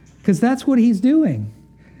 Because that's what he's doing.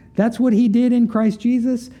 That's what he did in Christ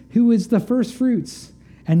Jesus, who is the first fruits.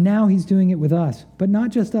 And now he's doing it with us, but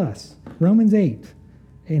not just us. Romans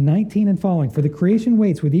 8:19 and following. "For the creation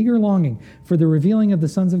waits with eager longing for the revealing of the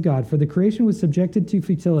sons of God. For the creation was subjected to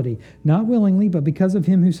futility, not willingly, but because of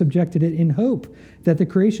him who subjected it, in hope that the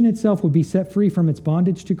creation itself would be set free from its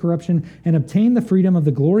bondage to corruption and obtain the freedom of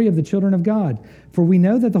the glory of the children of God. For we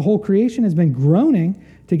know that the whole creation has been groaning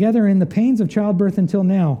together in the pains of childbirth until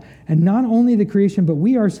now. And not only the creation, but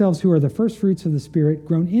we ourselves who are the first fruits of the Spirit,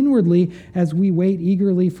 groan inwardly as we wait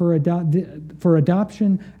eagerly for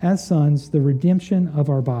adoption as sons, the redemption of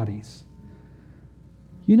our bodies."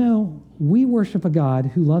 We worship a God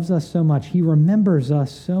who loves us so much, he remembers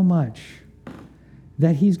us so much,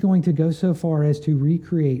 that he's going to go so far as to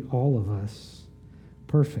recreate all of us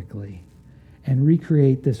perfectly and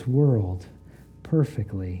recreate this world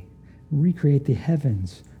perfectly, recreate the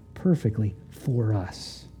heavens perfectly for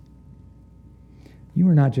us. You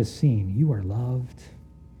are not just seen, you are loved,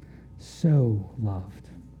 so loved.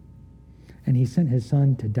 And he sent his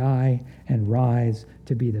son to die and rise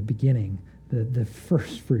to be the beginning, the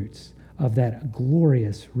first fruits of that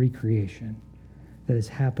glorious recreation that is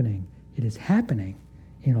happening. It is happening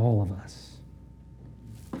in all of us.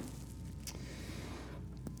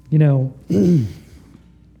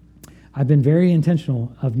 I've been very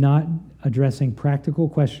intentional of not addressing practical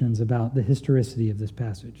questions about the historicity of this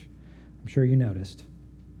passage. I'm sure you noticed,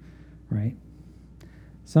 right?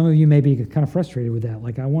 Some of you may be kind of frustrated with that,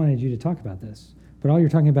 like I wanted you to talk about this, but all you're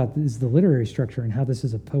talking about is the literary structure and how this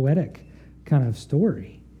is a poetic kind of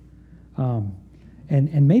story.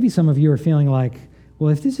 And maybe some of you are feeling like, well,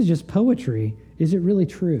 if this is just poetry, is it really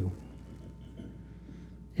true?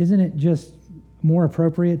 Isn't it just more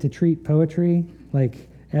appropriate to treat poetry like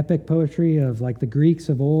epic poetry of like the Greeks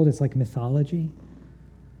of old? It's like mythology.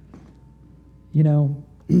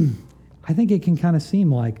 I think it can kind of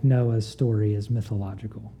seem like Noah's story is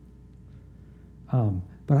mythological.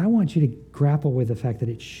 But I want you to grapple with the fact that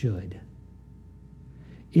it should.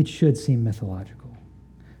 It should seem mythological.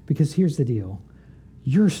 Because here's the deal.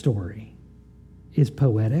 Your story is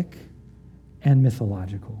poetic and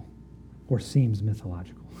mythological, or seems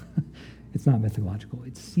mythological. It's not mythological.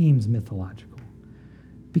 It seems mythological.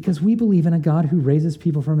 because we believe in a God who raises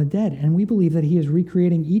people from the dead, and we believe that he is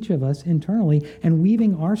recreating each of us internally and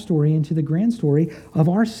weaving our story into the grand story of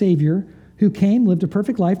our Savior who came, lived a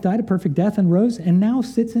perfect life, died a perfect death, and rose, and now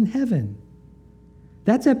sits in heaven.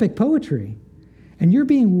 That's epic poetry. And you're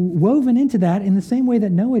being woven into that in the same way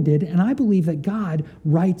that Noah did, and I believe that God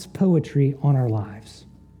writes poetry on our lives.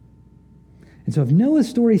 And so if Noah's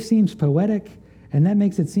story seems poetic, and that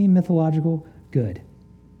makes it seem mythological, good.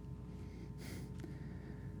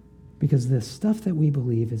 Because the stuff that we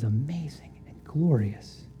believe is amazing and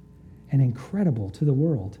glorious and incredible to the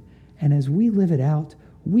world. And as we live it out,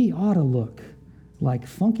 we ought to look like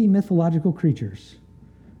funky mythological creatures.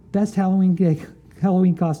 Best Halloween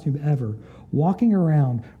costume ever. Walking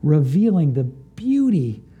around, revealing the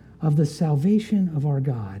beauty of the salvation of our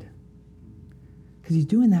God. Because he's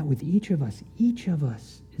doing that with each of us. Each of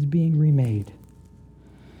us is being remade.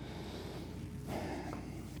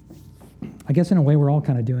 I guess in a way we're all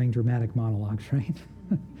kind of doing dramatic monologues, right?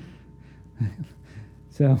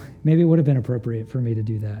 So maybe it would have been appropriate for me to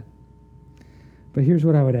do that. But here's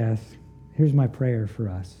what I would ask. Here's my prayer for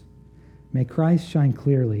us. May Christ shine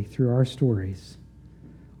clearly through our stories,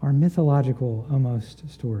 our mythological almost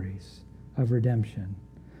stories of redemption,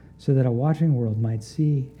 so that a watching world might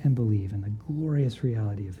see and believe in the glorious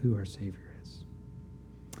reality of who our Savior is.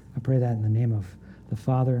 I pray that in the name of the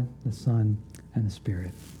Father, the Son, and the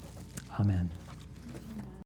Spirit. Amen.